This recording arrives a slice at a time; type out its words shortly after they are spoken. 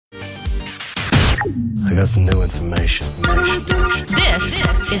I got some new information. This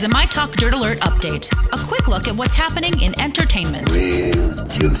is a My Talk Dirt Alert update. A quick look at what's happening in entertainment. Real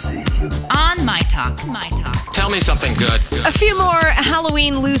juicy. On My Talk. Tell me something good. A few more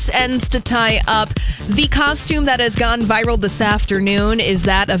Halloween loose ends to tie up. The costume that has gone viral this afternoon is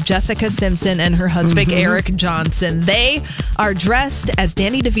that of Jessica Simpson and her husband, Eric Johnson. They are dressed as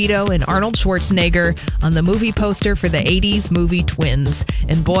Danny DeVito and Arnold Schwarzenegger on the movie poster for the 80s movie Twins.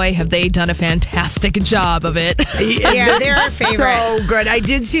 And boy, have they done a fantastic job of it. Yeah, they're our favorite. So good. I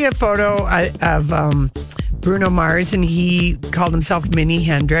did see a photo of Bruno Mars, and he called himself Mini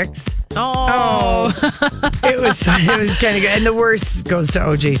Hendrix. Oh. It was kind of good. And the worst goes to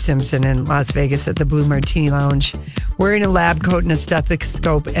O.J. Simpson in Las Vegas at the Blue Martini Lounge, wearing a lab coat and a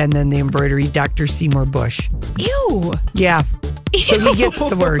stethoscope, and then the embroidery Dr. Seymour Bush. Ew. Yeah. So he gets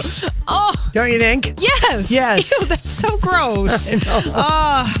the worst. Oh. Don't you think? Yes. Ew, that's so gross.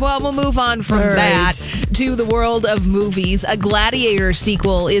 Oh, well, we'll move on from that to the world of movies. A Gladiator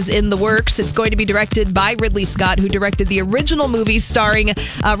sequel is in the works. It's going to be directed by Ridley Scott, who directed the original movie starring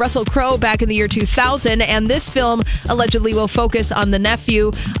Russell Crowe back in the year 2000. And this film allegedly will focus on the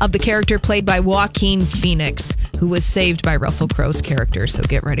nephew of the character played by Joaquin Phoenix, who was saved by Russell Crowe's character. So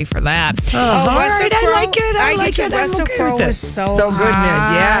get ready for that. All right, I like it. I like it. Russell Crowe was so good in it.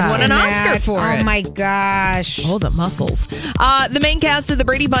 Yeah. Won an Oscar for it. Oh my gosh. Oh, the muscles. The main cast of the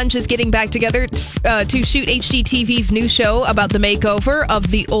Brady Bunch is getting back together to shoot HGTV's new show about the makeover of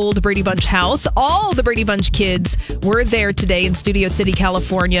the old Brady Bunch house. All the Brady Bunch kids were there today in Studio City,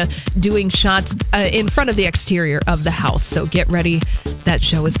 California, doing shots in front of the exterior of the house. So get ready. That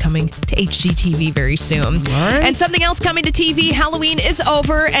show is coming to HGTV very soon. Right. And something else coming to TV. Halloween is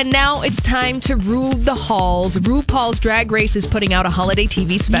over, and now it's time to rule the halls. RuPaul's Drag Race is putting out a holiday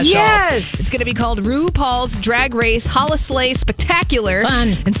TV special. Yes! It's going to be called RuPaul's Drag Race Holislay Spectacular.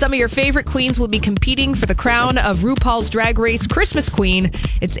 Fun. And some of your favorite queens will be competing for the crown of RuPaul's Drag Race Christmas Queen.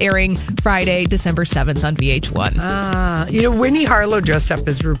 It's airing Friday, December 7th on VH1. Winnie Harlow dressed up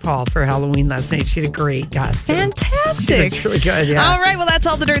as RuPaul for Halloween last night. She had a great costume. Fantastic. She looked really good, yeah. All right, well, that's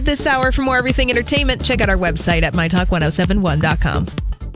all the dirt this hour. For more everything entertainment, check out our website at mytalk1071.com.